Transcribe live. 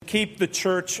keep the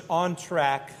church on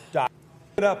track,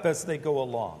 it up as they go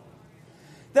along.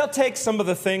 They'll take some of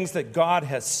the things that God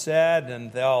has said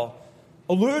and they'll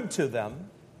allude to them,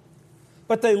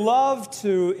 but they love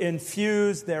to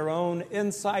infuse their own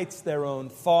insights, their own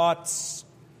thoughts,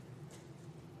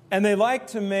 and they like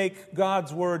to make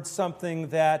God's word something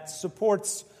that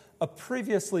supports a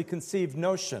previously conceived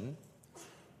notion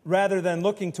rather than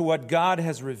looking to what God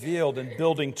has revealed and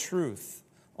building truth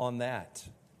on that.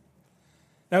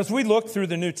 Now, as we look through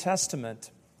the New Testament,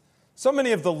 so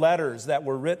many of the letters that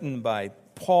were written by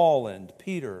Paul and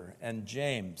Peter and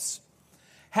James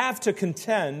have to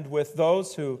contend with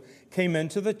those who came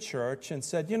into the church and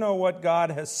said, you know, what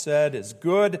God has said is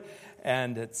good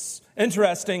and it's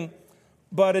interesting,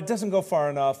 but it doesn't go far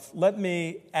enough. Let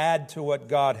me add to what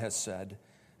God has said.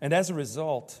 And as a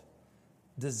result,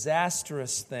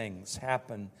 disastrous things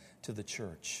happen to the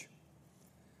church.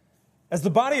 As the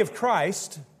body of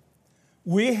Christ,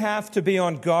 we have to be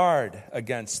on guard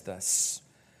against this.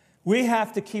 We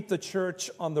have to keep the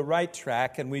church on the right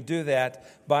track, and we do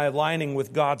that by aligning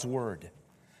with God's word.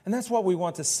 And that's what we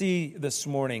want to see this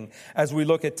morning as we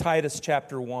look at Titus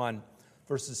chapter 1,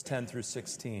 verses 10 through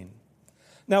 16.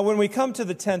 Now, when we come to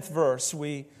the 10th verse,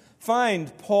 we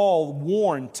find Paul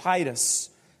warn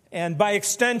Titus, and by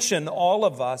extension, all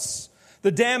of us,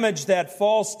 the damage that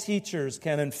false teachers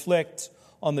can inflict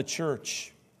on the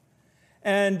church.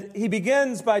 And he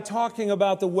begins by talking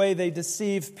about the way they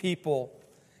deceive people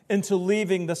into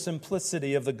leaving the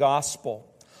simplicity of the gospel.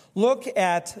 Look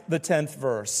at the 10th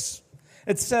verse.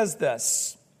 It says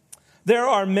this: there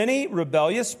are many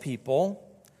rebellious people,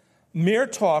 mere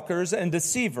talkers and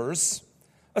deceivers,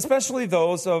 especially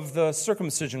those of the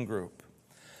circumcision group.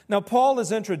 Now, Paul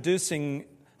is introducing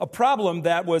a problem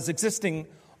that was existing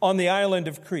on the island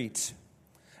of Crete.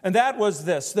 And that was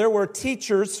this: there were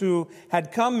teachers who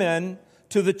had come in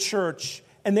to the church,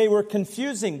 and they were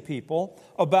confusing people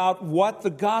about what the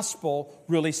gospel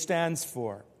really stands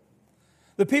for.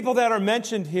 The people that are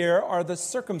mentioned here are the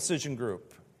circumcision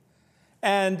group.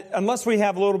 And unless we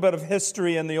have a little bit of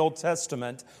history in the Old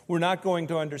Testament, we're not going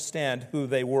to understand who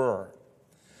they were.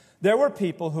 There were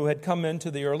people who had come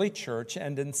into the early church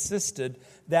and insisted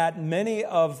that many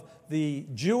of the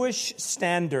Jewish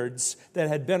standards that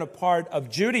had been a part of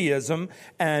Judaism,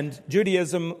 and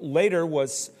Judaism later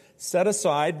was set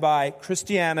aside by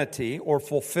Christianity, or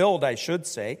fulfilled, I should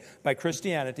say, by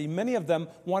Christianity. Many of them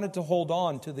wanted to hold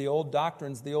on to the old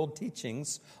doctrines, the old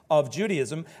teachings of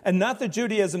Judaism, and not the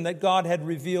Judaism that God had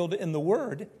revealed in the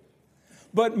Word,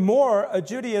 but more a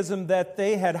Judaism that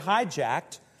they had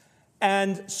hijacked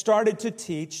and started to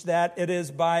teach that it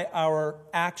is by our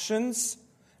actions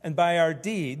and by our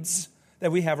deeds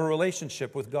that we have a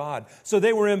relationship with God. So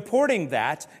they were importing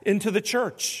that into the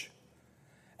church.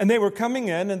 And they were coming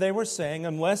in and they were saying,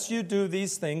 unless you do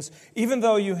these things, even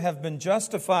though you have been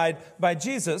justified by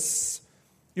Jesus,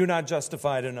 you're not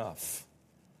justified enough.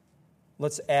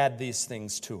 Let's add these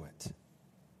things to it.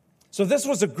 So this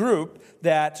was a group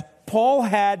that Paul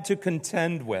had to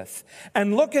contend with.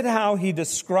 And look at how he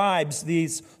describes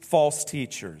these false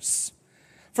teachers.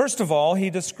 First of all, he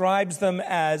describes them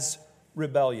as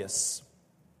rebellious.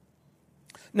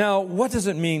 Now, what does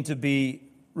it mean to be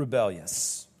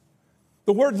rebellious?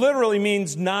 The word literally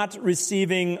means not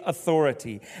receiving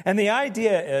authority. And the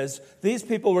idea is these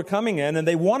people were coming in and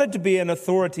they wanted to be an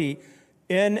authority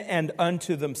in and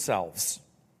unto themselves.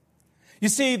 You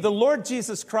see, the Lord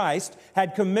Jesus Christ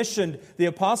had commissioned the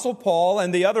Apostle Paul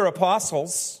and the other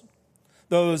apostles,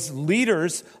 those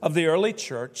leaders of the early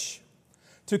church,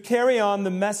 to carry on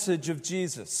the message of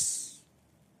Jesus.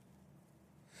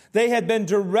 They had been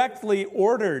directly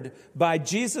ordered by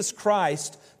Jesus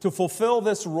Christ to fulfill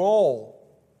this role.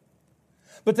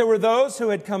 But there were those who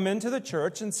had come into the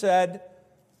church and said,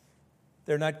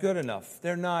 they're not good enough.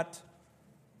 They're not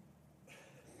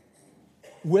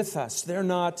with us. They're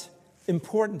not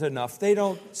important enough. They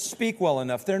don't speak well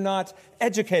enough. They're not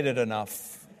educated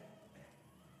enough.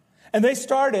 And they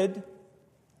started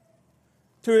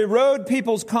to erode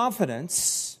people's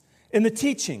confidence in the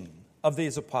teaching of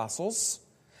these apostles.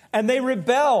 And they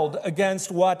rebelled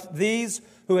against what these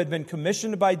who had been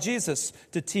commissioned by Jesus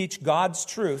to teach God's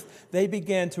truth, they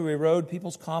began to erode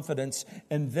people's confidence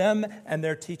in them and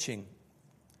their teaching.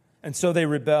 And so they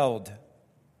rebelled.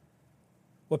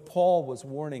 What Paul was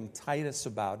warning Titus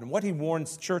about, and what he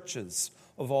warns churches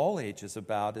of all ages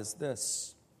about, is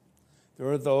this: there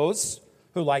are those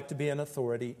who like to be an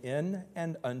authority in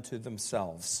and unto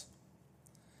themselves.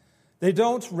 They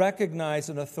don't recognize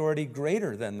an authority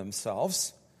greater than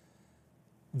themselves.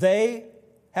 They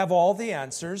have all the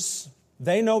answers.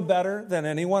 They know better than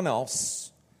anyone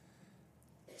else.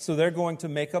 So they're going to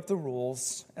make up the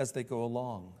rules as they go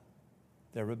along.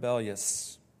 They're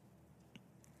rebellious.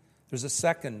 There's a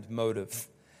second motive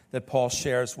that Paul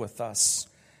shares with us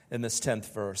in this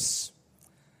 10th verse.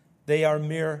 They are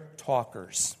mere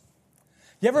talkers.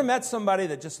 You ever met somebody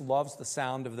that just loves the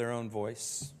sound of their own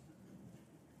voice?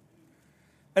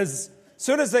 As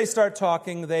soon as they start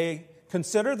talking, they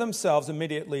consider themselves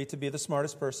immediately to be the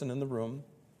smartest person in the room,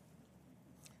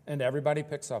 and everybody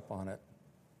picks up on it.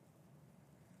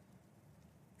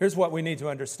 Here's what we need to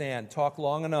understand. Talk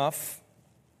long enough,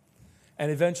 and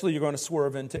eventually you're going to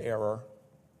swerve into error.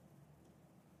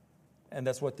 And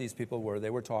that's what these people were.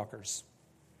 They were talkers.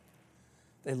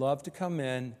 They loved to come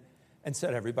in and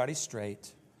set everybody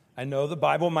straight. I know the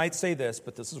Bible might say this,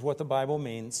 but this is what the Bible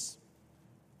means.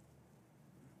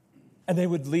 And they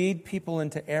would lead people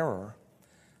into error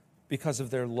because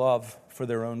of their love for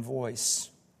their own voice.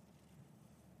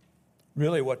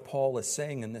 Really, what Paul is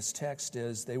saying in this text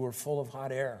is they were full of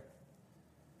hot air.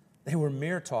 They were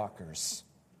mere talkers.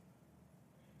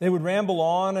 They would ramble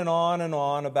on and on and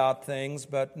on about things,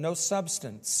 but no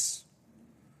substance.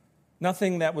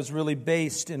 Nothing that was really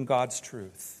based in God's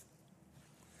truth.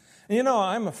 And you know,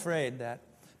 I'm afraid that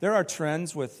there are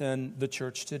trends within the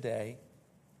church today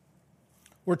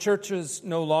where churches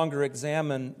no longer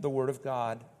examine the Word of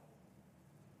God.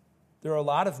 There are a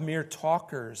lot of mere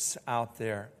talkers out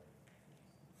there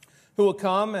who will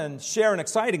come and share an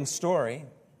exciting story.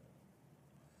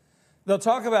 They'll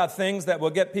talk about things that will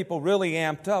get people really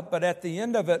amped up, but at the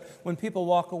end of it, when people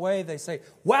walk away, they say,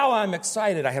 "Wow, I'm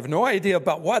excited. I have no idea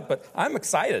about what, but I'm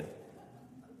excited."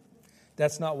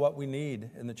 That's not what we need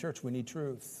in the church. We need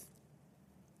truth.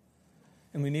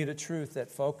 And we need a truth that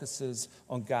focuses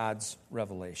on God's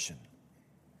revelation.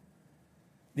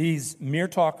 These mere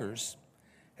talkers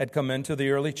had come into the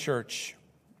early church,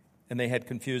 and they had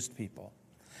confused people.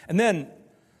 And then,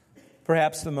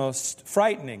 perhaps the most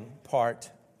frightening part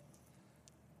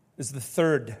is the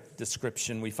third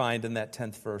description we find in that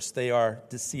 10th verse. They are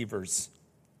deceivers.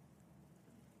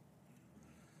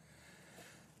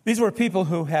 These were people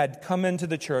who had come into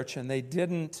the church and they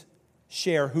didn't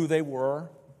share who they were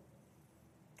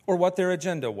or what their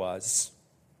agenda was.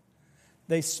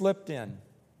 They slipped in.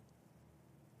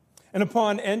 And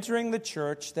upon entering the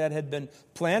church that had been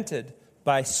planted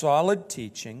by solid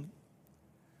teaching,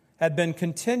 had been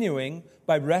continuing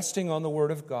by resting on the Word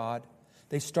of God,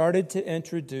 they started to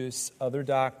introduce other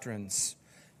doctrines,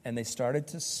 and they started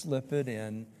to slip it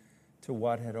in to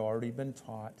what had already been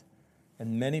taught,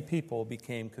 and many people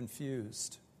became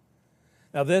confused.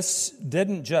 Now, this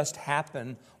didn't just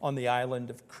happen on the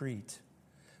island of Crete.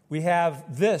 We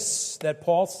have this that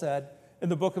Paul said in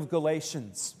the book of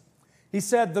Galatians. He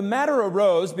said, "The matter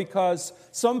arose because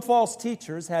some false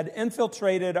teachers had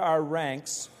infiltrated our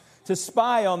ranks to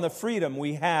spy on the freedom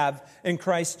we have in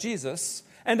Christ Jesus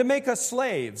and to make us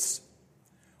slaves.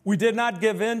 We did not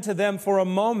give in to them for a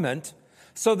moment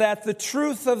so that the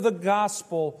truth of the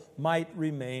gospel might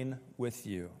remain with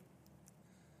you."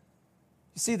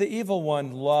 You see, the evil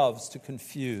one loves to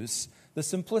confuse the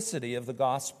simplicity of the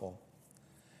gospel.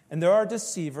 And there are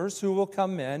deceivers who will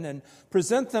come in and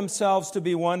present themselves to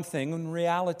be one thing, when in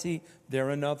reality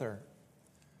they're another.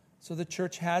 So the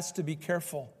church has to be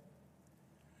careful.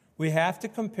 We have to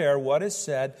compare what is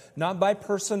said, not by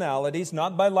personalities,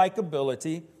 not by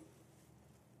likability,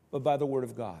 but by the Word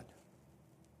of God.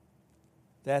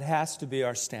 That has to be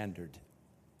our standard.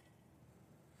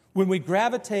 When we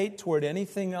gravitate toward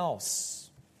anything else,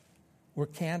 we're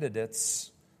candidates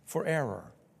for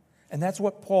error. And that's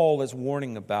what Paul is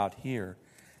warning about here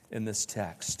in this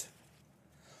text.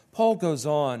 Paul goes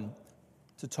on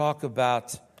to talk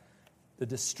about the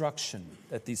destruction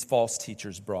that these false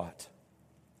teachers brought.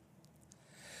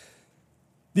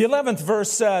 The 11th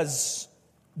verse says,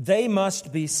 "They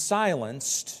must be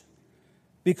silenced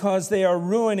because they are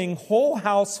ruining whole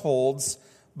households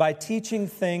by teaching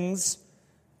things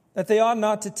that they ought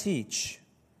not to teach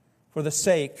for the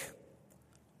sake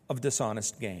of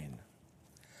dishonest gain."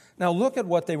 Now look at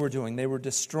what they were doing. They were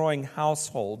destroying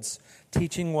households,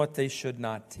 teaching what they should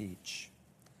not teach.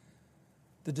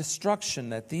 The destruction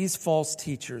that these false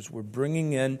teachers were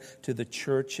bringing in to the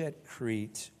church at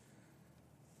Crete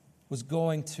was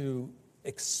going to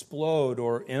explode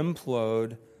or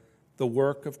implode the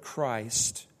work of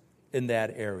Christ in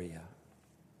that area.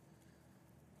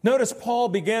 Notice Paul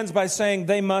begins by saying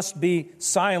they must be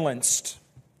silenced.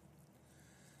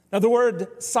 Now, the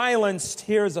word silenced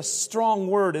here is a strong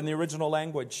word in the original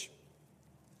language.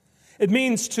 It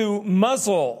means to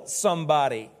muzzle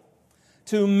somebody,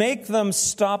 to make them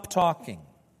stop talking.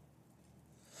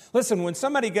 Listen, when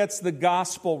somebody gets the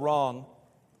gospel wrong,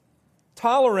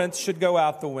 tolerance should go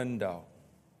out the window.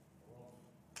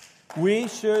 We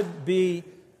should be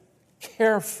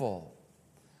careful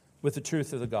with the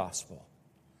truth of the gospel.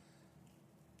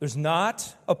 There's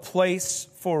not a place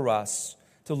for us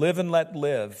to live and let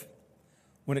live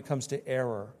when it comes to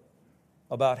error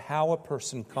about how a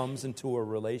person comes into a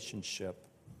relationship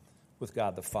with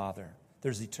God the Father.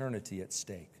 There's eternity at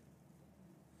stake.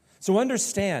 So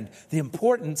understand the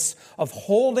importance of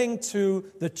holding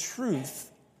to the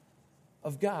truth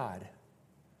of God.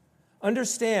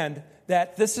 Understand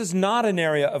that this is not an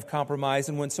area of compromise,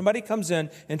 and when somebody comes in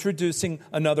introducing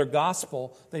another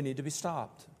gospel, they need to be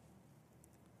stopped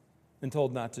and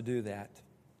told not to do that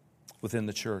within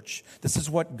the church. This is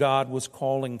what God was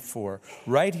calling for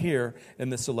right here in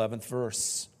this 11th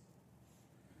verse.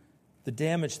 The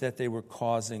damage that they were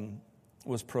causing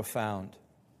was profound.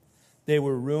 They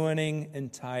were ruining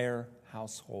entire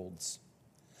households.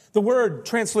 The word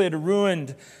translated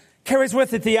ruined carries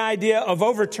with it the idea of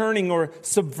overturning or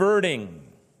subverting.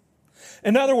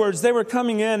 In other words, they were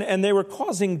coming in and they were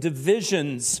causing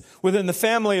divisions within the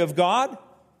family of God,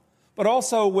 but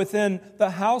also within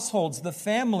the households, the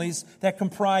families that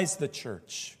comprise the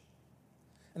church.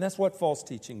 And that's what false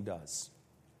teaching does.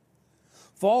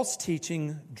 False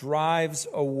teaching drives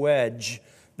a wedge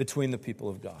between the people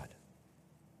of God.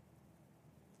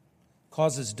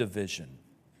 Causes division.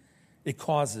 It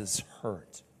causes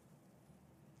hurt.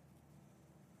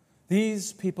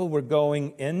 These people were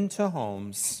going into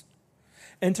homes,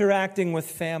 interacting with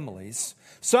families.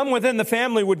 Some within the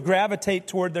family would gravitate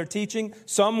toward their teaching.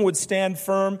 Some would stand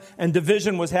firm, and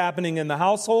division was happening in the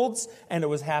households, and it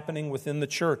was happening within the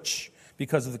church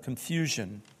because of the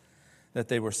confusion that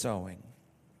they were sowing.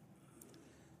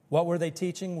 What were they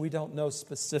teaching? We don't know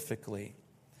specifically.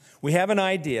 We have an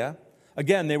idea.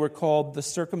 Again, they were called the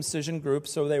circumcision group,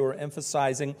 so they were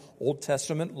emphasizing Old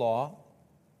Testament law.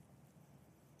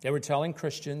 They were telling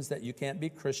Christians that you can't be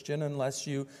Christian unless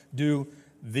you do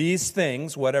these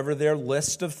things, whatever their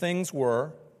list of things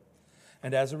were.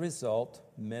 And as a result,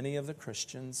 many of the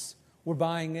Christians were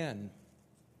buying in.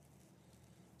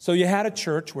 So you had a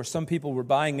church where some people were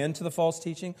buying into the false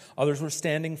teaching, others were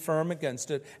standing firm against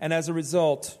it, and as a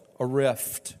result, a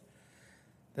rift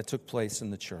that took place in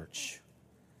the church.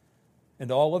 And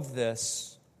all of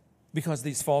this because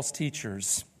these false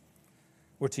teachers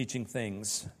were teaching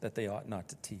things that they ought not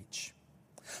to teach.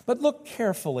 But look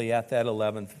carefully at that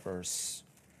 11th verse.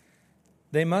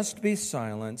 They must be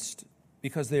silenced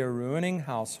because they are ruining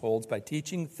households by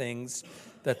teaching things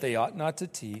that they ought not to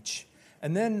teach.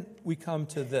 And then we come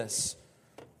to this,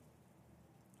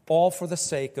 all for the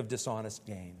sake of dishonest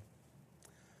gain.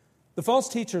 The false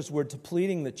teachers were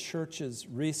depleting the church's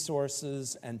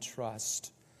resources and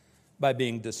trust by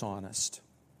being dishonest.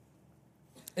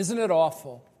 Isn't it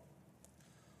awful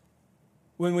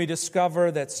when we discover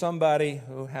that somebody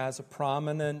who has a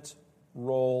prominent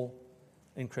role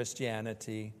in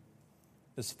Christianity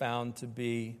is found to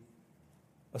be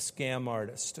a scam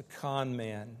artist, a con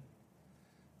man,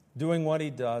 doing what he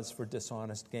does for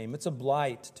dishonest gain? It's a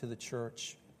blight to the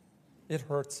church. It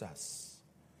hurts us.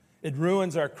 It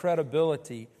ruins our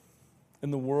credibility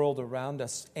in the world around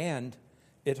us, and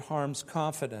it harms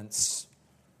confidence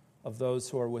of those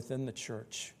who are within the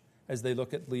church as they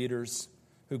look at leaders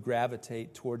who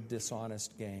gravitate toward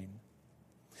dishonest gain.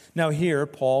 Now here,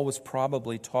 Paul was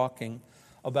probably talking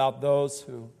about those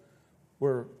who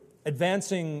were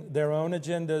advancing their own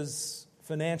agendas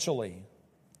financially.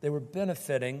 They were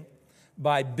benefiting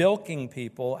by bilking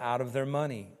people out of their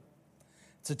money.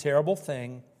 It's a terrible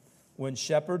thing when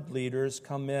shepherd leaders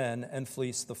come in and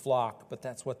fleece the flock, but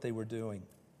that's what they were doing.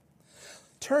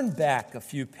 Turn back a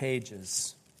few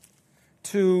pages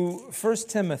to 1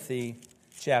 Timothy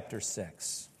chapter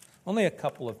 6, only a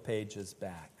couple of pages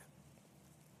back.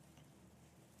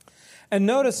 And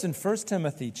notice in 1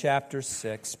 Timothy chapter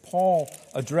 6, Paul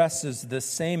addresses this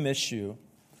same issue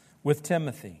with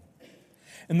Timothy.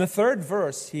 In the 3rd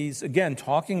verse, he's again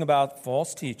talking about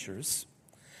false teachers,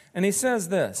 and he says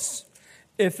this: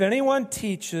 if anyone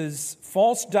teaches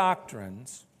false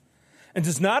doctrines and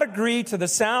does not agree to the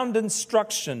sound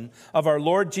instruction of our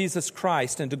Lord Jesus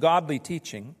Christ and to godly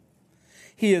teaching,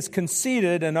 he is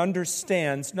conceited and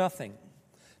understands nothing.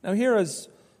 Now here is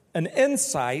an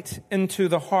insight into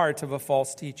the heart of a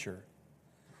false teacher.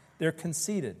 They're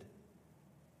conceited,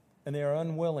 and they are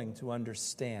unwilling to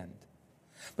understand.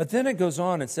 But then it goes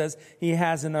on and says he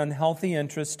has an unhealthy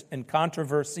interest in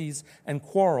controversies and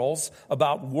quarrels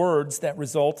about words that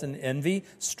result in envy,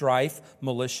 strife,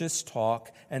 malicious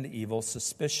talk, and evil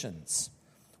suspicions.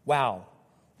 Wow,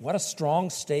 what a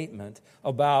strong statement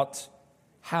about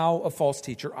how a false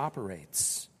teacher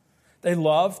operates. They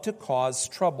love to cause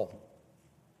trouble.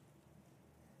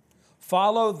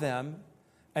 Follow them,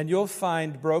 And you'll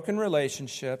find broken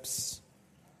relationships,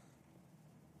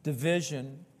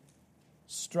 division,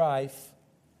 strife,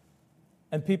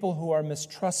 and people who are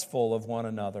mistrustful of one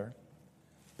another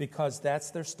because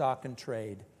that's their stock and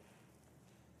trade.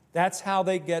 That's how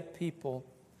they get people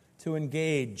to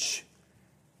engage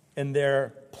in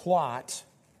their plot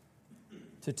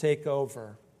to take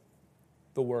over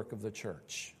the work of the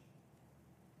church.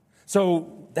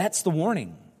 So that's the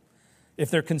warning.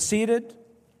 If they're conceited,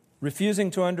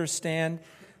 refusing to understand,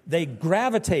 they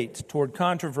gravitate toward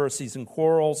controversies and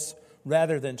quarrels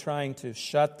rather than trying to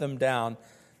shut them down.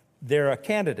 They're a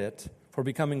candidate for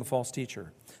becoming a false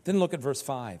teacher. Then look at verse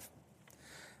 5.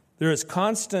 There is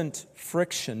constant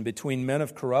friction between men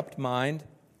of corrupt mind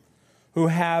who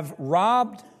have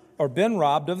robbed or been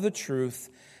robbed of the truth,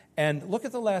 and look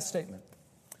at the last statement,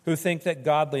 who think that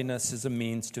godliness is a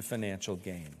means to financial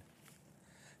gain.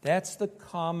 That's the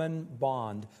common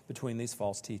bond between these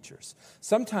false teachers.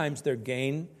 Sometimes their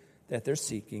gain that they're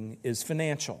seeking is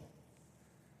financial,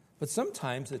 but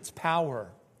sometimes it's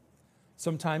power.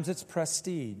 Sometimes it's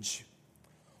prestige.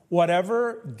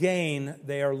 Whatever gain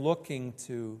they are looking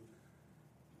to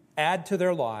add to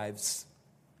their lives,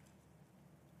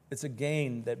 it's a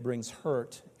gain that brings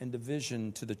hurt and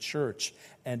division to the church,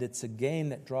 and it's a gain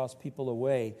that draws people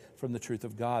away from the truth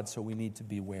of God, so we need to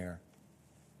beware.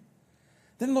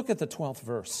 Then look at the 12th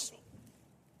verse.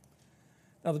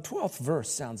 Now, the 12th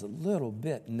verse sounds a little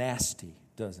bit nasty,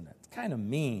 doesn't it? It's kind of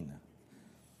mean.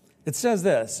 It says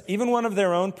this, even one of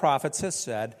their own prophets has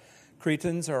said,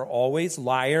 Cretans are always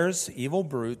liars, evil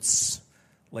brutes,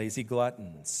 lazy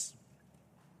gluttons.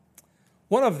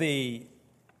 One of the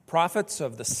prophets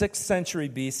of the 6th century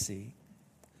BC,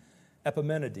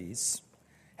 Epimenides,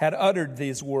 had uttered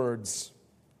these words.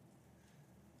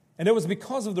 And it was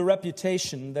because of the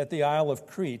reputation that the Isle of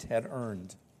Crete had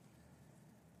earned.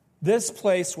 This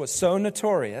place was so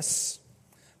notorious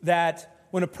that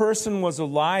when a person was a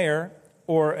liar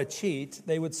or a cheat,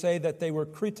 they would say that they were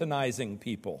Cretanizing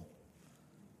people.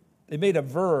 They made a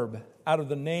verb out of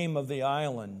the name of the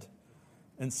island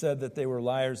and said that they were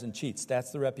liars and cheats.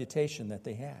 That's the reputation that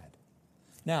they had.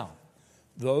 Now,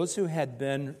 those who had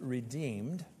been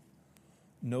redeemed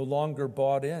no longer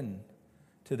bought in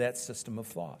to that system of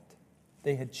thought.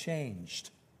 They had changed.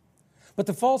 But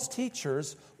the false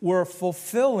teachers were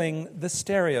fulfilling the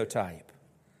stereotype.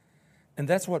 And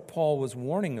that's what Paul was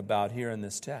warning about here in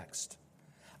this text.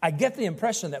 I get the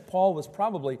impression that Paul was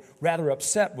probably rather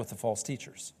upset with the false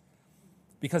teachers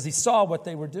because he saw what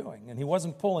they were doing and he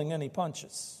wasn't pulling any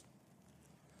punches.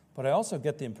 But I also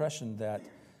get the impression that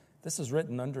this is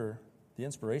written under the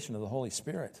inspiration of the Holy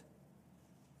Spirit.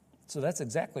 So that's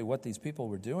exactly what these people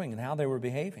were doing and how they were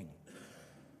behaving.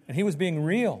 And he was being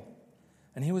real,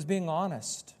 and he was being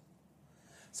honest.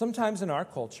 Sometimes in our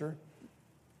culture,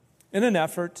 in an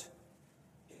effort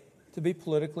to be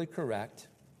politically correct,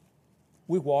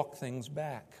 we walk things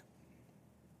back.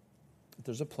 But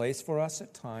there's a place for us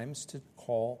at times to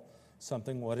call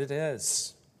something what it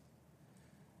is.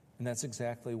 And that's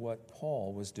exactly what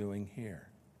Paul was doing here,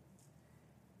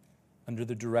 under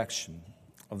the direction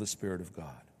of the Spirit of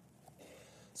God.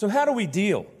 So how do we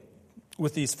deal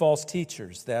with these false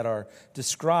teachers that are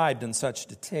described in such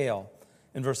detail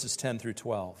in verses 10 through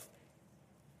 12?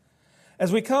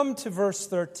 As we come to verse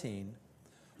 13,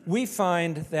 we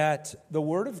find that the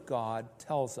Word of God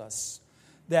tells us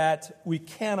that we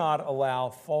cannot allow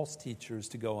false teachers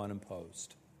to go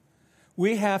unopposed.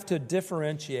 We have to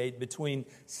differentiate between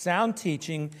sound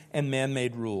teaching and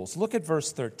man-made rules. Look at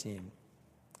verse 13.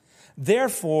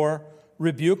 Therefore,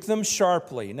 rebuke them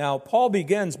sharply. Now, Paul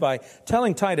begins by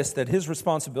telling Titus that his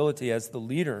responsibility as the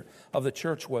leader of the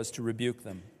church was to rebuke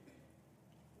them.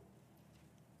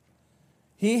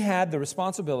 He had the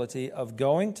responsibility of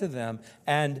going to them,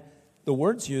 and the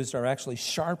words used are actually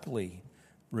sharply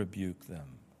rebuke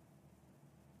them.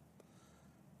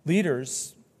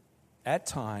 Leaders, at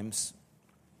times,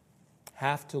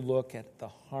 have to look at the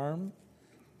harm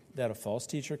that a false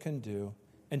teacher can do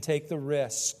and take the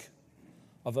risk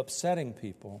of upsetting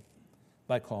people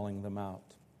by calling them out.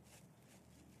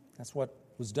 That's what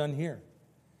was done here.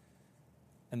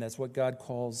 And that's what God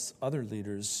calls other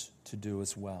leaders to do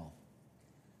as well.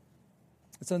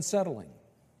 It's unsettling.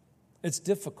 It's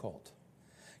difficult.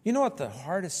 You know what the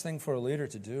hardest thing for a leader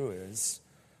to do is?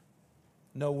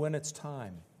 Know when it's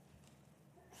time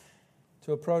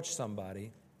to approach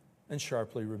somebody and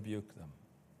sharply rebuke them.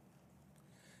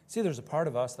 See, there's a part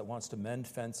of us that wants to mend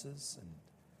fences and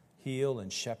heal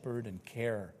and shepherd and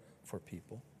care for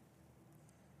people.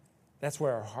 That's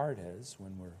where our heart is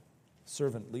when we're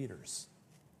servant leaders.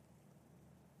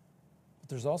 But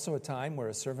there's also a time where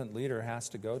a servant leader has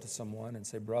to go to someone and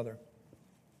say, brother,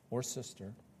 or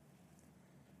sister,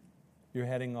 you're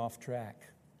heading off track.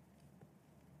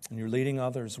 And you're leading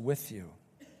others with you.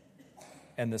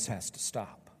 And this has to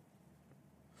stop.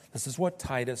 This is what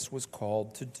Titus was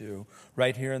called to do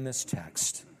right here in this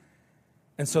text.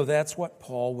 And so that's what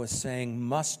Paul was saying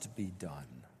must be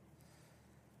done.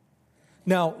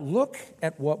 Now, look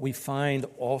at what we find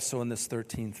also in this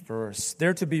 13th verse.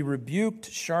 They're to be rebuked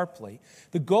sharply.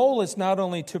 The goal is not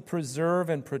only to preserve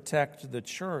and protect the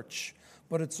church,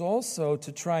 but it's also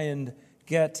to try and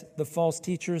get the false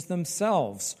teachers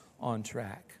themselves on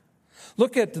track.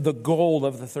 Look at the goal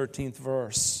of the 13th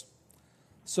verse.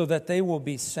 So that they will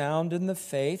be sound in the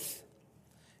faith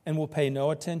and will pay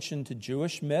no attention to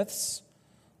Jewish myths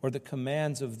or the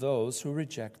commands of those who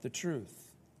reject the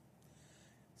truth.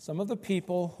 Some of the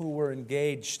people who were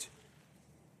engaged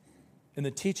in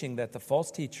the teaching that the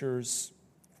false teachers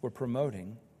were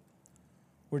promoting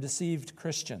were deceived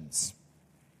Christians.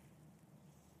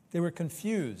 They were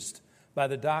confused by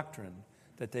the doctrine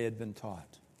that they had been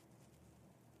taught.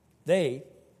 They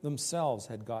themselves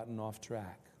had gotten off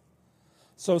track.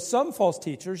 So some false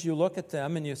teachers, you look at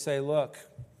them and you say, look,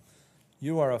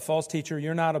 you are a false teacher,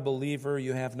 you're not a believer,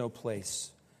 you have no place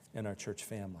in our church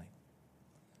family.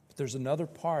 But there's another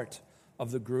part of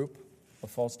the group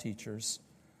of false teachers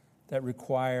that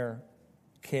require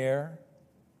care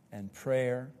and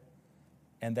prayer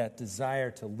and that desire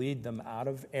to lead them out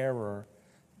of error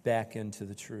back into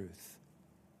the truth.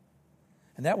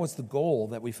 And that was the goal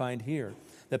that we find here,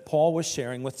 that Paul was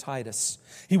sharing with Titus.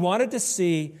 He wanted to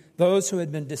see those who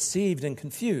had been deceived and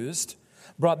confused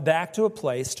brought back to a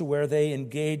place to where they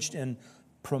engaged in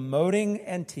promoting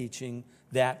and teaching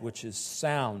that which is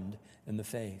sound in the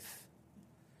faith.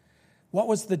 What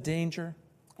was the danger?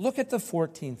 Look at the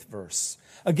 14th verse.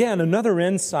 Again, another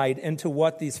insight into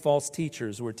what these false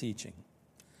teachers were teaching.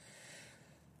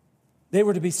 They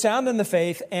were to be sound in the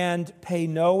faith and pay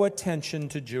no attention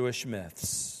to Jewish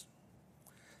myths.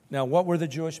 Now, what were the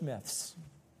Jewish myths?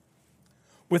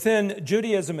 Within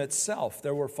Judaism itself,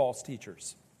 there were false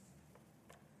teachers.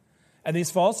 And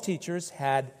these false teachers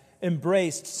had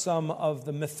embraced some of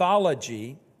the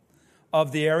mythology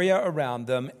of the area around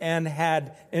them and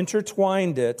had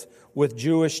intertwined it with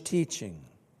Jewish teaching.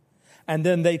 And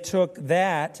then they took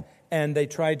that and they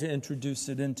tried to introduce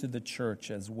it into the church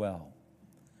as well.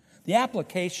 The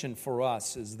application for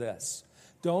us is this.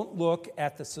 Don't look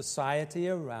at the society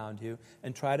around you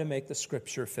and try to make the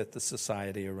Scripture fit the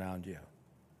society around you.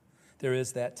 There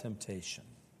is that temptation.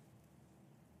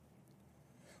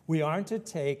 We aren't to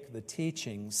take the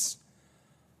teachings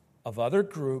of other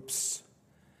groups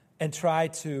and try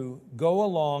to go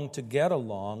along to get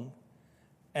along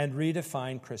and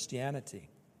redefine Christianity.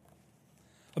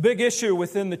 A big issue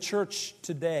within the church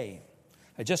today,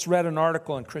 I just read an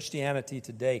article in Christianity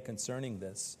Today concerning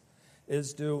this,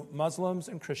 is do Muslims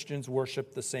and Christians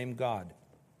worship the same God?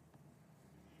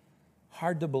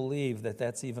 Hard to believe that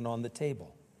that's even on the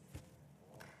table.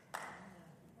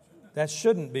 That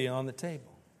shouldn't be on the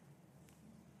table.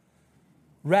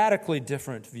 Radically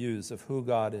different views of who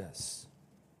God is.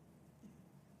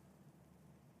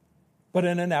 But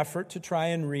in an effort to try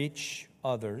and reach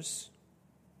others,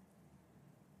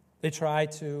 they try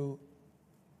to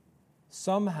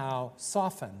somehow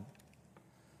soften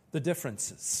the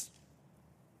differences.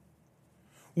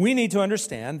 We need to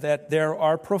understand that there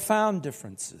are profound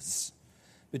differences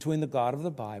between the God of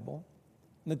the Bible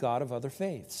and the God of other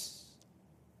faiths.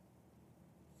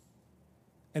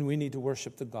 And we need to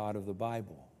worship the God of the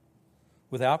Bible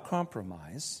without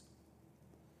compromise,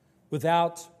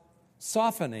 without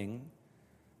softening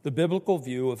the biblical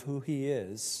view of who He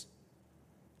is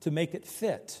to make it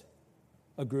fit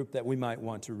a group that we might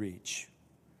want to reach.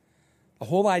 The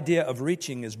whole idea of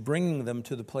reaching is bringing them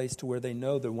to the place to where they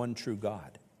know the one true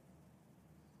God.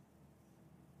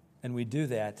 And we do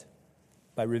that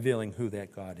by revealing who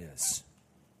that God is.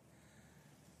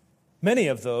 Many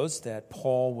of those that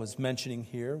Paul was mentioning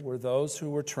here were those who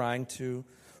were trying to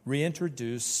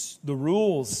reintroduce the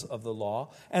rules of the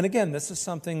law. And again, this is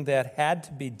something that had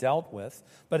to be dealt with,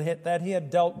 but that he had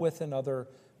dealt with in other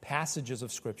passages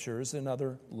of Scriptures, in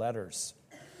other letters.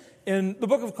 In the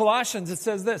book of Colossians, it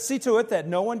says this, "See to it that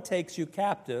no one takes you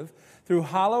captive through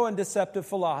hollow and deceptive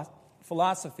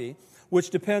philosophy,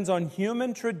 which depends on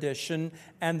human tradition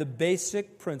and the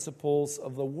basic principles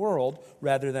of the world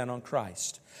rather than on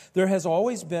Christ." There has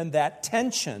always been that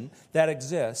tension that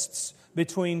exists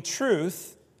between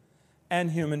truth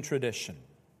and human tradition.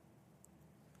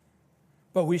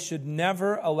 But we should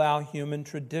never allow human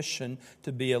tradition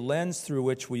to be a lens through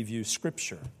which we view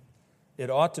Scripture. It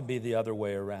ought to be the other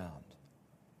way around.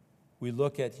 We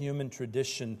look at human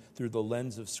tradition through the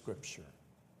lens of Scripture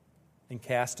and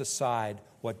cast aside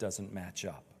what doesn't match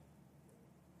up.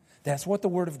 That's what the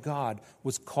Word of God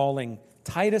was calling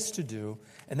Titus to do,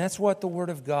 and that's what the Word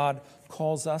of God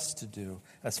calls us to do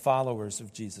as followers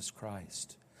of Jesus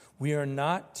Christ. We are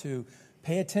not to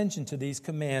pay attention to these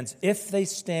commands if they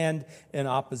stand in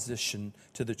opposition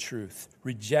to the truth,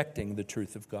 rejecting the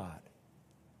truth of God.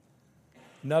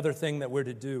 Another thing that we're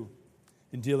to do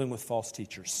in dealing with false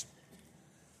teachers,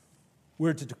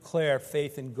 we're to declare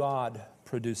faith in God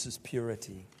produces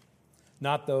purity,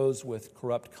 not those with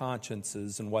corrupt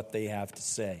consciences and what they have to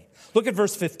say. Look at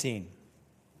verse 15.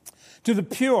 To the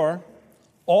pure,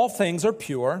 all things are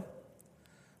pure,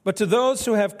 but to those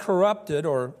who have corrupted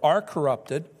or are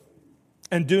corrupted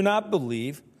and do not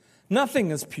believe,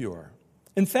 nothing is pure.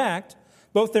 In fact,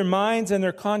 both their minds and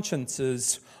their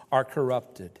consciences are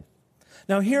corrupted.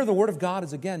 Now here the Word of God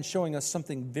is again showing us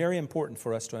something very important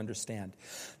for us to understand.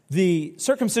 The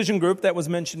circumcision group that was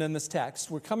mentioned in this text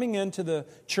were coming into the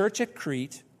church at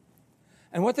Crete,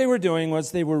 and what they were doing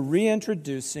was they were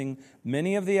reintroducing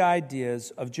many of the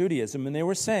ideas of Judaism, and they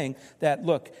were saying that,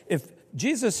 look, if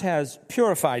Jesus has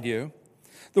purified you,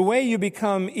 the way you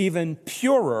become even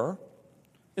purer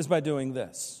is by doing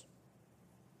this.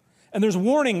 And there's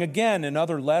warning again in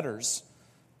other letters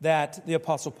that the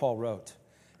Apostle Paul wrote.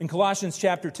 In Colossians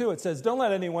chapter 2, it says, don't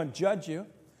let anyone judge you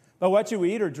by what you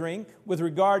eat or drink with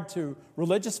regard to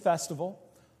religious festival,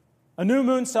 a new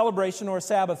moon celebration, or a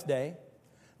Sabbath day.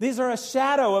 These are a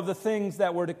shadow of the things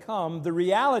that were to come. The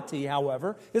reality,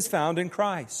 however, is found in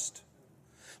Christ.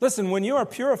 Listen, when you are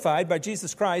purified by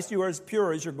Jesus Christ, you are as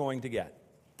pure as you're going to get.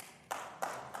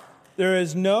 There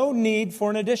is no need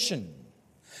for an addition.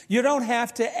 You don't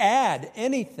have to add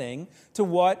anything to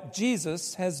what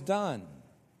Jesus has done.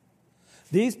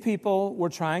 These people were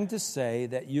trying to say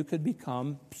that you could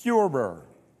become purer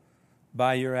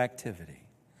by your activity.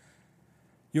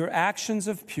 Your actions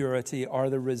of purity are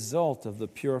the result of the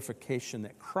purification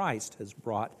that Christ has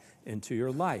brought into your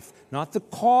life. Not the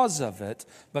cause of it,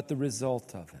 but the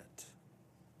result of it.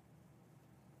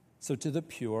 So to the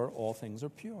pure, all things are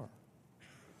pure.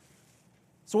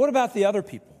 So what about the other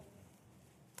people?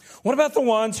 What about the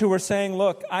ones who were saying,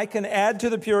 look, I can add to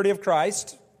the purity of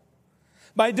Christ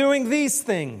by doing these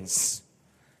things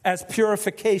as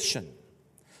purification?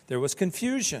 There was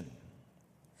confusion.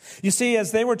 You see,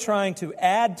 as they were trying to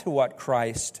add to what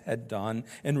Christ had done,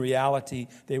 in reality,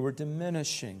 they were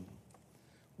diminishing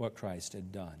what Christ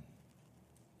had done.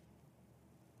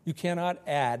 You cannot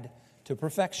add to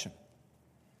perfection.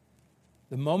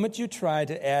 The moment you try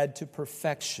to add to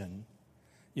perfection,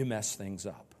 you mess things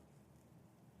up.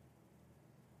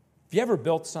 Have you ever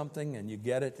built something and you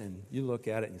get it and you look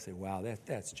at it and you say, wow,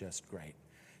 that's just great.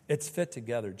 It's fit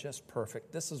together just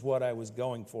perfect. This is what I was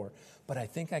going for, but I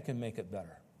think I can make it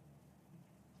better.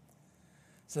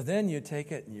 So then you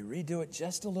take it and you redo it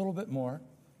just a little bit more,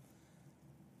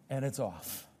 and it's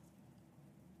off.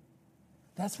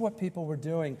 That's what people were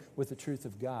doing with the truth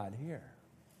of God here.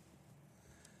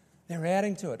 They're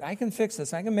adding to it. I can fix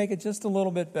this. I can make it just a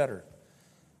little bit better.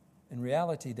 In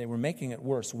reality, they were making it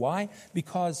worse. Why?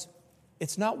 Because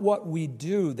it's not what we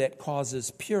do that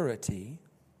causes purity.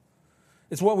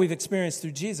 It's what we've experienced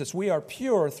through Jesus. We are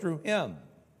pure through Him.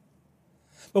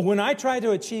 But when I try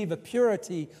to achieve a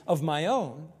purity of my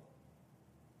own,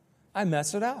 I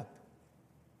mess it up.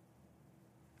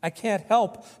 I can't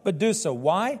help but do so.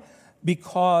 Why?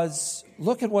 Because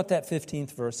look at what that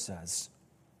 15th verse says.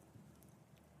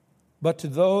 But to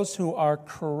those who are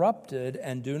corrupted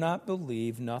and do not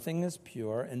believe, nothing is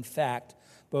pure. In fact,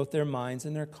 both their minds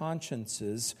and their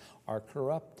consciences are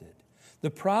corrupted.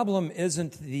 The problem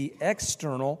isn't the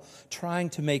external trying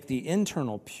to make the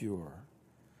internal pure.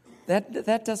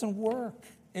 That doesn't work.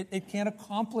 It can't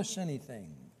accomplish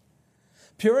anything.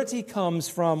 Purity comes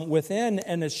from within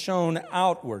and is shown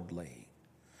outwardly,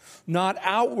 not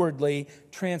outwardly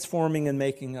transforming and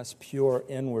making us pure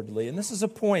inwardly. And this is a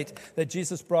point that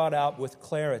Jesus brought out with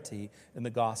clarity in the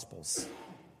Gospels.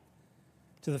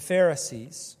 To the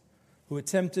Pharisees who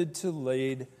attempted to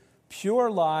lead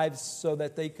pure lives so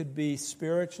that they could be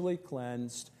spiritually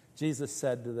cleansed, Jesus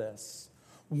said to this,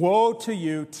 "Woe to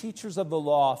you, teachers of the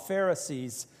law,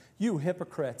 Pharisees, you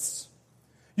hypocrites!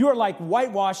 You are like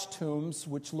whitewashed tombs,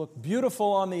 which look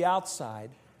beautiful on the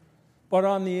outside, but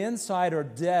on the inside are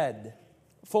dead,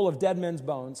 full of dead men's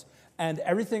bones, and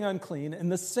everything unclean. In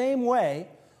the same way,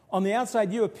 on the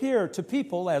outside you appear to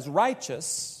people as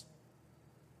righteous,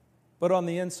 but on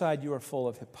the inside you are full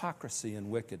of hypocrisy and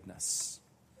wickedness."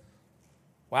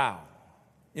 Wow.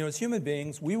 You know, as human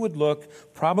beings, we would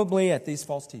look probably at these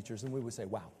false teachers and we would say,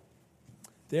 wow,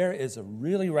 there is a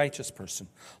really righteous person.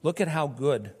 Look at how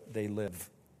good they live.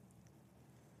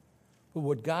 But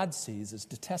what God sees is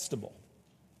detestable.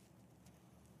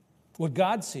 What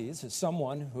God sees is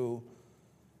someone who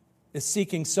is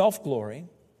seeking self-glory,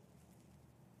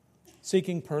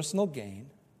 seeking personal gain,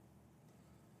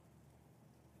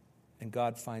 and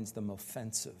God finds them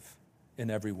offensive in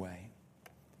every way.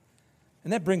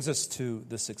 And that brings us to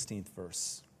the 16th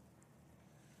verse.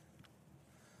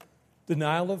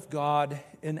 Denial of God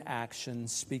in action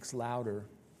speaks louder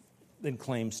than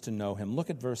claims to know him. Look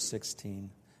at verse 16.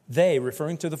 They,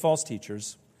 referring to the false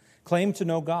teachers, claim to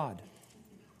know God,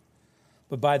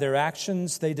 but by their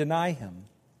actions they deny him.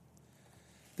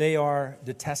 They are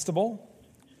detestable,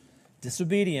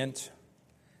 disobedient,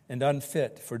 and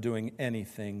unfit for doing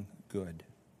anything good.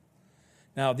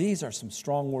 Now, these are some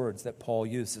strong words that Paul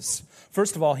uses.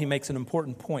 First of all, he makes an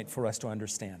important point for us to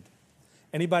understand.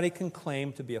 Anybody can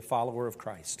claim to be a follower of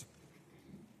Christ.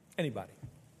 Anybody.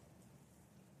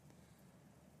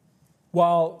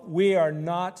 While we are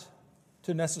not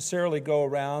to necessarily go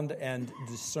around and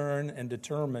discern and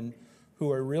determine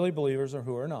who are really believers or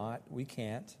who are not, we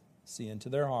can't see into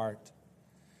their heart.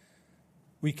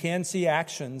 We can see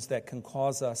actions that can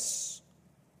cause us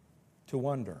to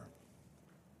wonder.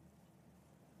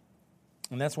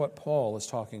 And that's what Paul is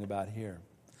talking about here.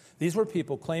 These were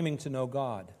people claiming to know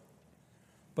God,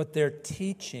 but their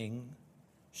teaching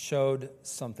showed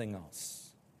something else.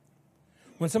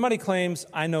 When somebody claims,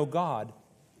 I know God,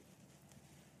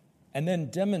 and then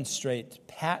demonstrate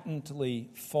patently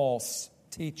false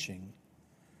teaching,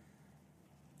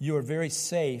 you are very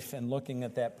safe in looking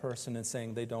at that person and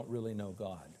saying they don't really know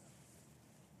God.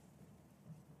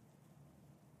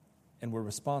 And we're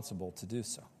responsible to do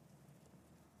so.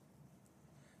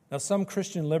 Now, some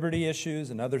Christian liberty issues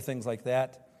and other things like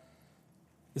that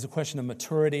is a question of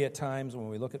maturity at times when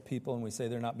we look at people and we say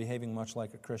they're not behaving much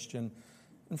like a Christian.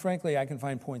 And frankly, I can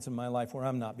find points in my life where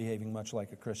I'm not behaving much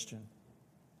like a Christian.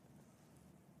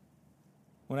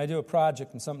 When I do a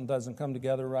project and something doesn't come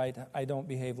together right, I don't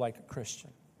behave like a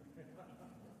Christian.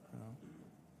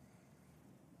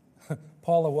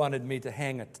 Paula wanted me to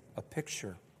hang a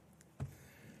picture.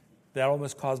 That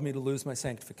almost caused me to lose my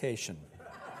sanctification.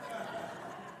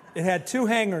 It had 2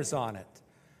 hangers on it.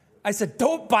 I said,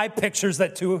 don't buy pictures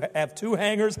that have 2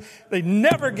 hangers. They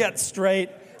never get straight.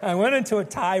 I went into a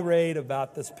tirade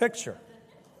about this picture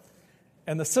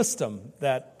and the system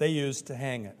that they used to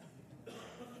hang it.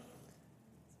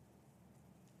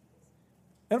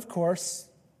 And of course,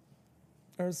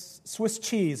 there's Swiss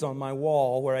cheese on my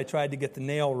wall where I tried to get the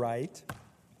nail right.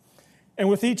 And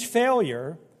with each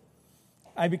failure,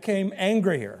 I became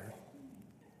angrier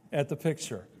at the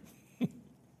picture.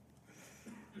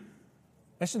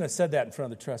 I shouldn't have said that in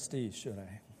front of the trustees, should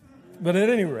I? But at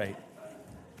any rate,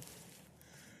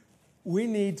 we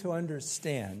need to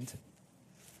understand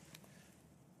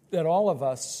that all of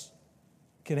us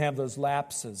can have those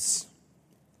lapses,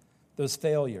 those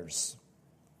failures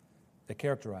that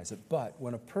characterize it. But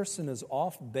when a person is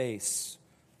off base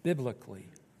biblically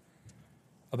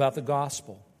about the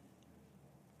gospel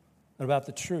and about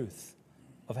the truth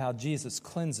of how Jesus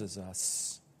cleanses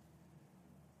us,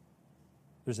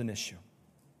 there's an issue.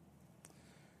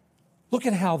 Look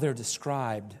at how they're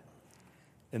described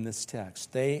in this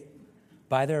text. They,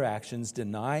 by their actions,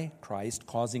 deny Christ,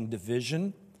 causing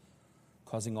division,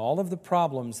 causing all of the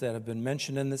problems that have been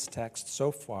mentioned in this text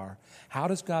so far. How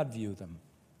does God view them?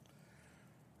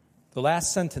 The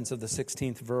last sentence of the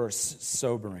 16th verse is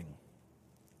sobering.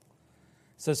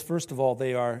 It says, first of all,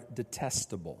 they are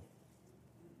detestable.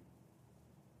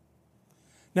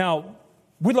 Now,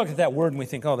 we look at that word and we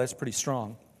think, oh, that's pretty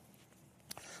strong.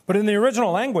 But in the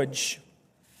original language,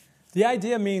 the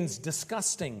idea means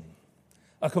disgusting,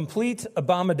 a complete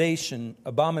abomination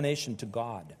to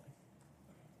God.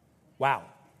 Wow.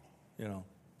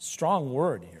 Strong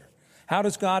word here. How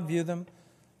does God view them?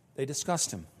 They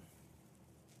disgust him.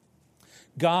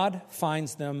 God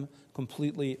finds them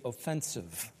completely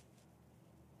offensive.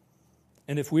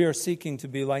 And if we are seeking to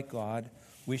be like God,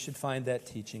 we should find that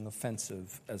teaching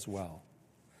offensive as well.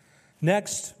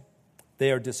 Next,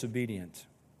 they are disobedient.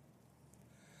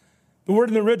 The word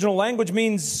in the original language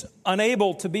means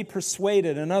unable to be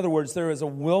persuaded. In other words, there is a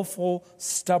willful,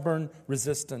 stubborn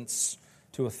resistance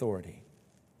to authority.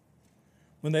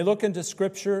 When they look into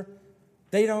Scripture,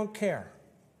 they don't care.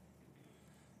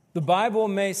 The Bible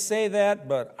may say that,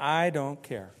 but I don't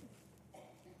care.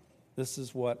 This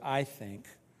is what I think,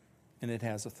 and it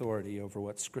has authority over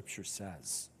what Scripture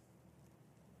says.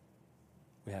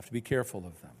 We have to be careful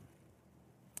of them.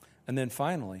 And then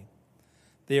finally,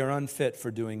 they are unfit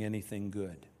for doing anything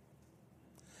good.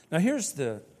 Now here's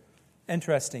the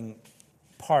interesting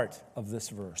part of this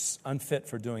verse, unfit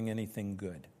for doing anything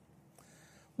good.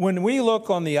 When we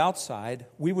look on the outside,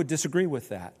 we would disagree with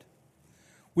that.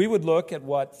 We would look at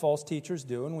what false teachers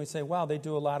do and we say, wow, they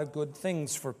do a lot of good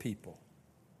things for people.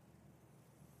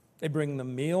 They bring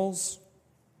them meals.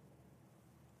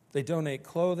 They donate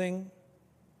clothing.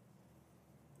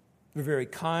 They're very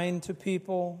kind to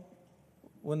people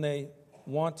when they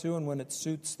want to and when it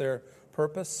suits their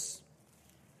purpose.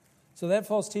 So that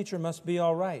false teacher must be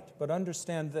all right. But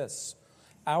understand this.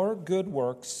 Our good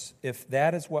works, if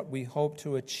that is what we hope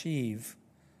to achieve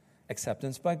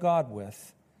acceptance by God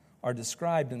with, are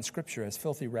described in Scripture as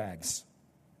filthy rags.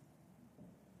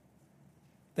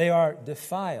 They are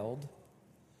defiled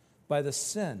by the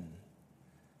sin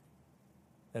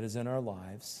that is in our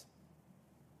lives,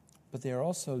 but they are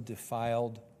also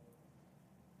defiled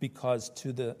because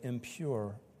to the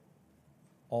impure,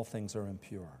 all things are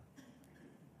impure.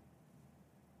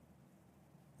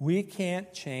 We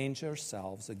can't change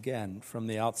ourselves, again, from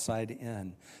the outside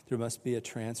in. There must be a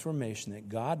transformation that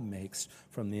God makes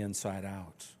from the inside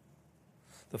out.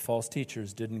 The false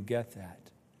teachers didn't get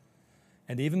that.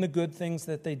 And even the good things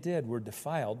that they did were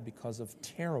defiled because of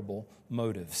terrible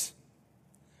motives.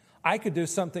 I could do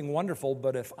something wonderful,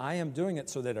 but if I am doing it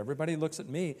so that everybody looks at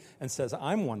me and says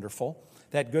I'm wonderful,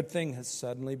 that good thing has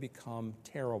suddenly become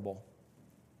terrible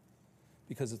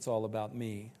because it's all about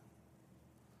me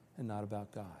and not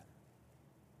about God.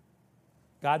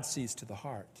 God sees to the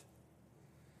heart.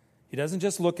 He doesn't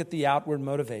just look at the outward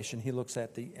motivation. He looks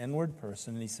at the inward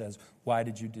person and he says, why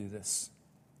did you do this?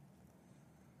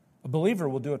 A believer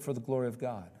will do it for the glory of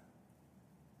God.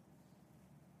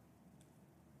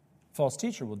 A false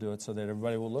teacher will do it so that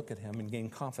everybody will look at him and gain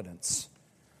confidence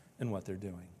in what they're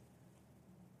doing.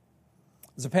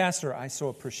 As a pastor, I so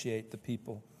appreciate the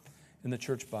people in the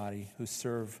church body who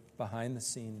serve behind the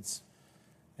scenes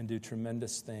and do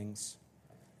tremendous things.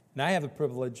 And I have the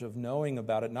privilege of knowing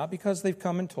about it, not because they've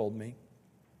come and told me,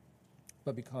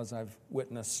 but because I've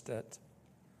witnessed it.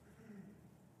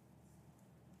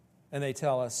 And they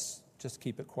tell us, just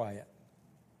keep it quiet.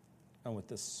 And with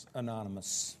this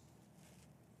anonymous.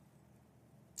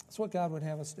 That's what God would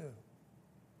have us do.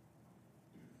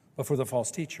 But for the false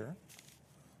teacher,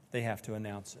 they have to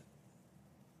announce it.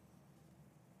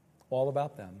 All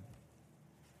about them,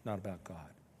 not about God.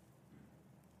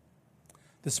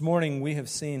 This morning, we have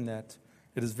seen that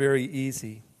it is very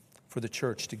easy for the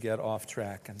church to get off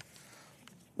track. And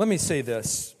let me say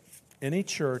this. Any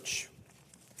church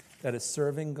that is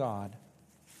serving God,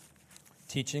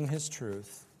 teaching His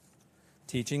truth,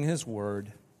 teaching His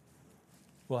word,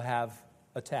 will have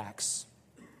attacks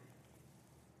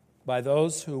by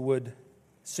those who would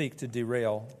seek to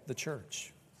derail the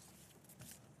church.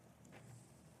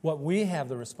 What we have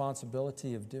the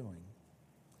responsibility of doing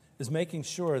is making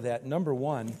sure that, number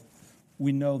one,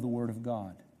 we know the Word of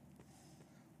God.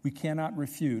 We cannot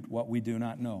refute what we do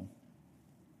not know.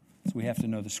 So we have to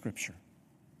know the Scripture.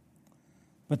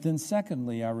 But then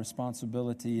secondly, our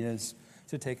responsibility is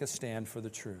to take a stand for the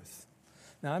truth.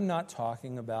 Now, I'm not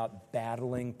talking about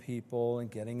battling people and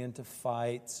getting into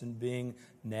fights and being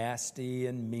nasty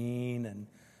and mean and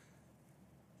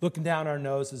looking down our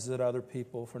noses at other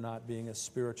people for not being as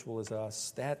spiritual as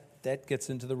us. That gets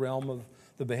into the realm of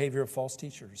the behavior of false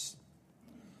teachers.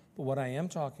 But what I am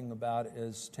talking about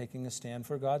is taking a stand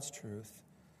for God's truth,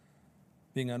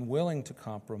 being unwilling to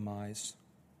compromise,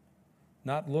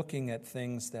 not looking at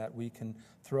things that we can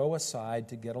throw aside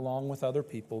to get along with other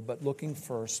people, but looking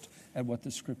first at what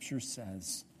the Scripture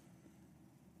says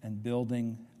and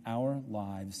building our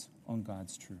lives on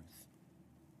God's truth.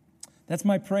 That's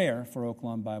my prayer for Oak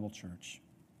Lawn Bible Church.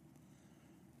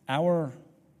 Our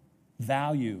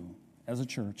value as a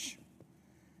church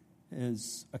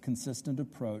is a consistent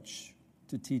approach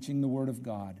to teaching the Word of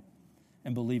God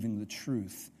and believing the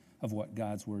truth of what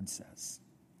God's Word says.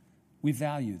 We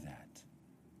value that.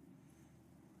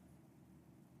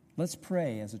 Let's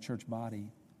pray as a church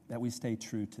body that we stay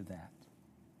true to that.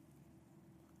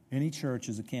 Any church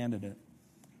is a candidate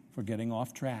for getting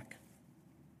off track.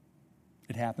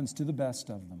 It happens to the best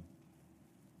of them.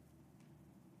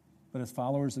 But as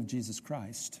followers of Jesus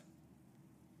Christ,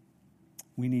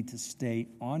 we need to stay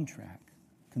on track,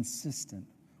 consistent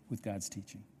with God's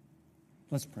teaching.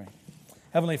 Let's pray.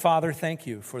 Heavenly Father, thank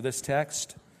you for this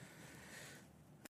text.